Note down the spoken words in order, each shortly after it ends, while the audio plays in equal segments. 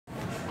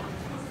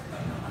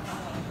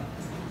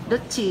どっ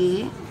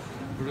ち？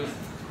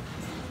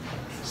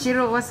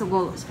白はす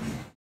ごい。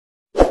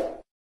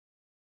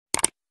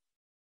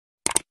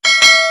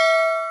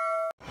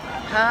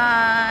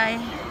Hi,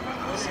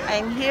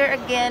 I'm here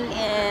again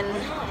in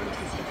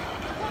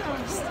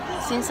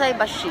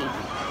Shinsaibashi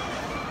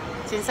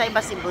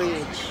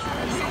Bridge,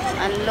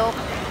 and look,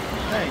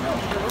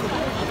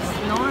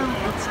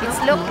 it's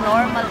look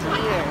normal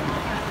here.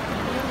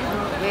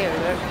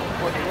 Where?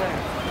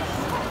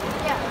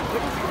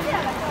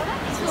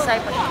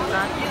 Shinsaibashi,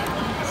 not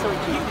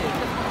Soji.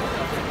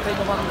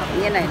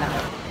 Yan ay lang.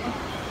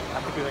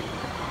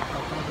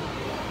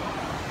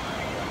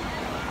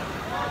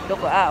 Look,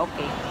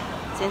 okay.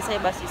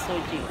 Shinsaibashi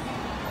Soji.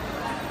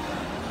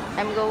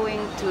 I'm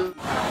going to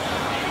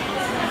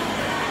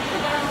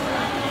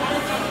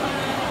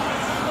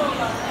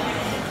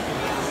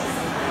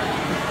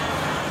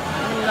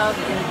I love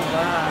the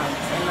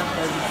bags. I love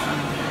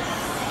everything.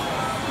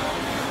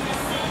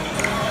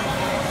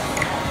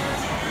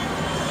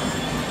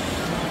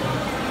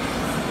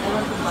 I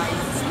want to buy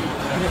this.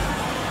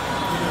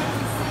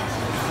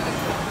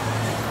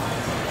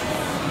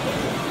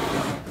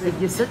 Do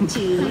っち？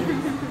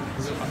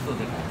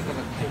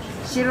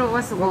白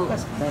はすごい。ど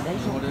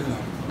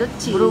っ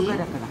ち？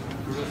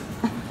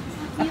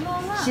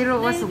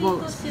白はすごい。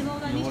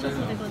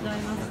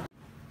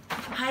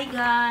Hi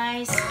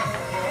guys,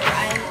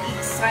 I'm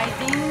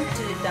excited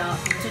to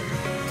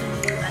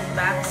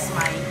unbox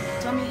my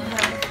Tommy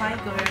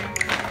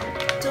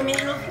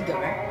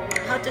Hilfiger.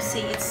 How to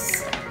say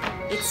it's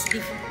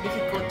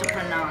difficult to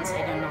pronounce.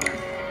 I don't know.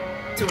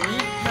 Tommy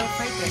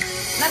Hilfiger.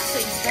 Not so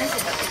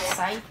expensive but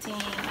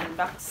exciting.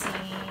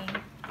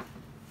 Unboxing,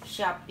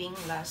 shopping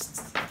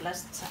last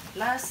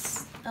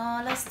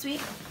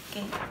week.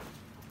 Okay.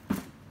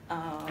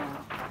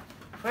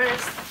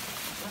 First,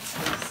 what's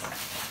this?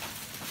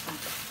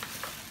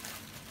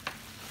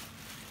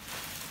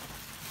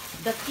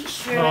 The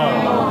t-shirt.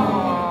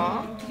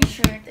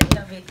 T-shirt. I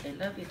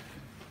love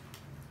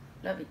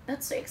it.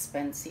 That's so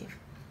expensive.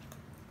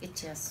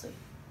 It's yasui.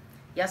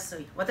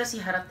 Watashi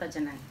haratta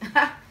janai.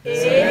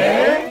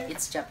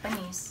 It's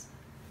Japanese.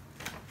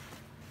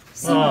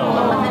 Simple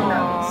but I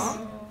love this.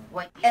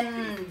 And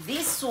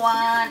this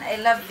one, I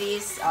love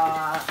this.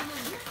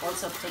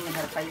 Also Tommy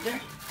Hilfiger.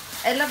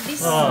 I love this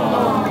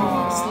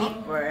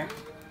slipper.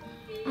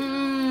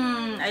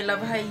 I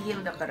love high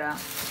heel dakara.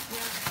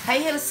 High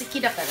heel siki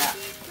dakara.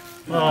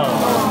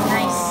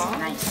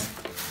 Nice.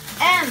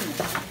 And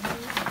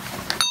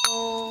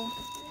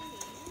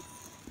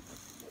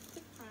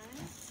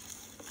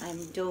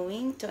I'm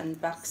doing to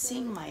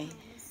unboxing my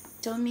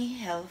Tommy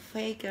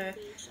Hilfiger.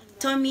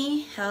 What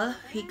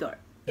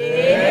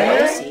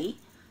to say?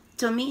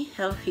 Tommy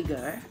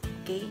Hilfiger.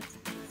 Okay,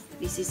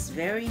 this is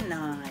very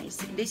nice.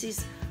 This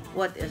is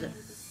what is it?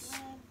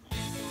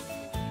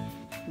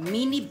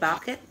 Mini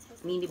bucket.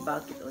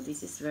 Oh,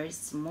 this is very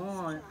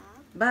small,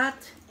 but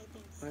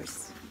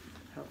first.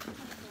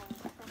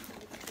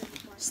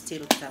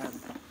 Steel tag,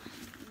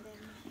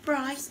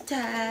 price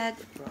tag,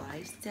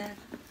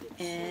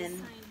 and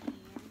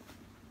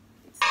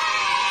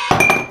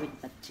with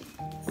matching.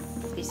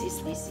 This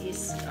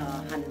is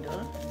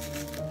handle.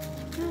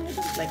 I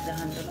don't like the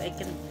handle.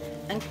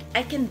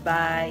 I can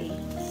buy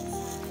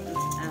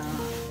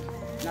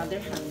another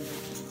handle.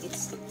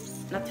 It's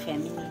not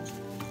feminine.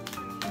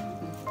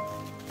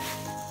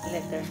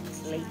 Later.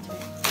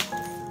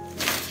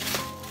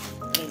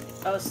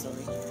 Oh,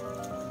 sorry.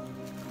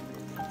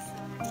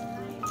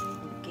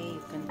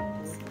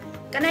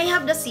 Can I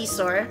have the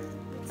scissor?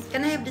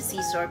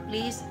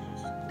 Please?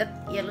 That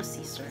yellow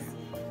scissor.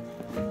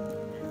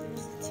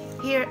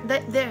 Here,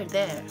 there.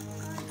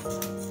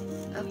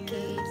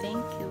 Okay,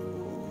 thank you.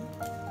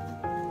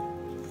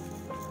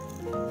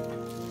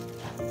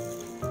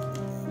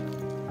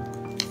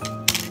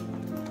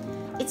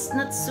 It's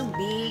not so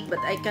big, but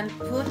I can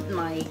put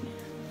my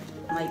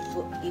I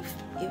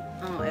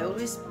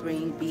always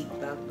bring big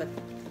bag, but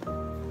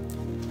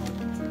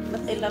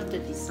I love the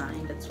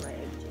design. That's why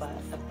I buy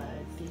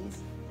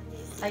this.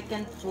 I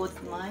can put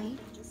my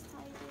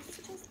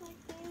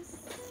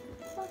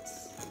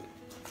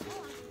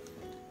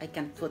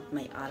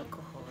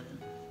alcohol.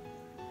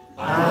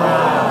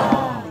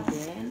 And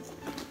then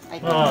I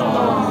can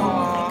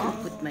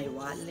put my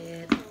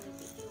wallet.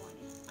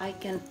 I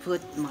can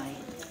put my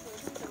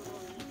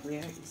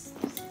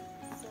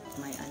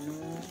my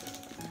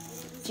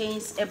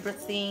change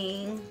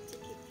everything.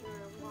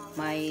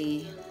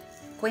 My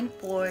coin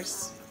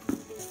purse,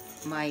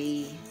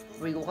 my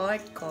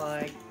reward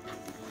card,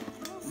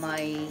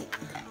 my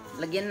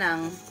lagyan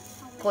ng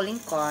calling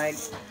card,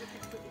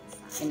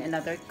 and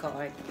another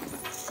card.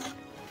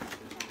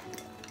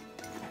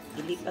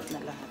 Ilipat na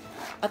lahat.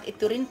 At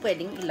ito rin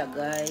pwedeng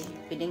ilagay,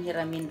 pwedeng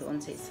hiramin doon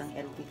sa isang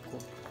LV ko.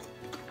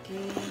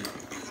 Okay,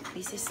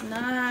 this is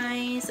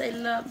nice. I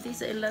love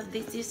this.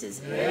 This is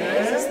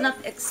not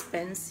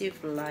expensive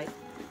like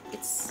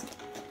it's.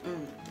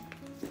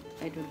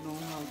 I don't know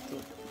how to.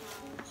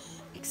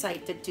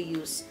 Excited to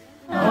use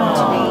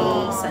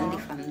today, Sunday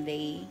Fun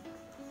Day.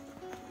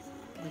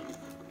 Okay,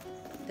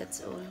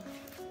 that's all.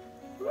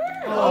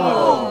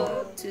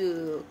 Oh.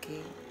 2.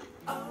 Okay.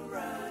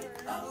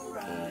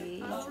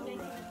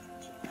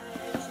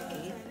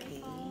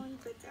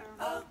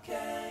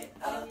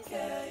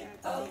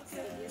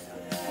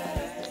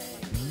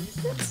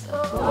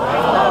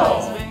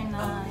 That's very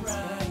nice.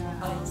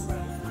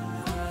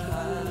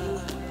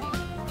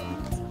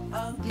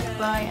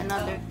 Goodbye,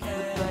 another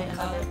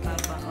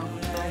kapa. Oh,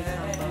 goodbye,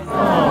 kapa.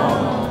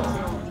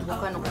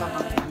 Bukan kapa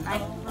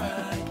panay.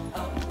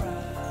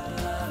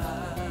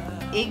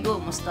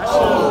 Ego, mustache.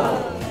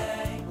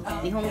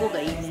 Nihongo ga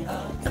ine.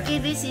 Okay,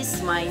 this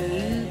is my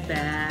new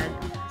bag.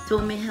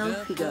 Tommy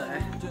Hilfiger.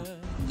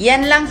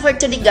 Yan lang for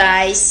today,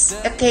 guys.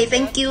 Okay,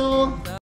 thank you.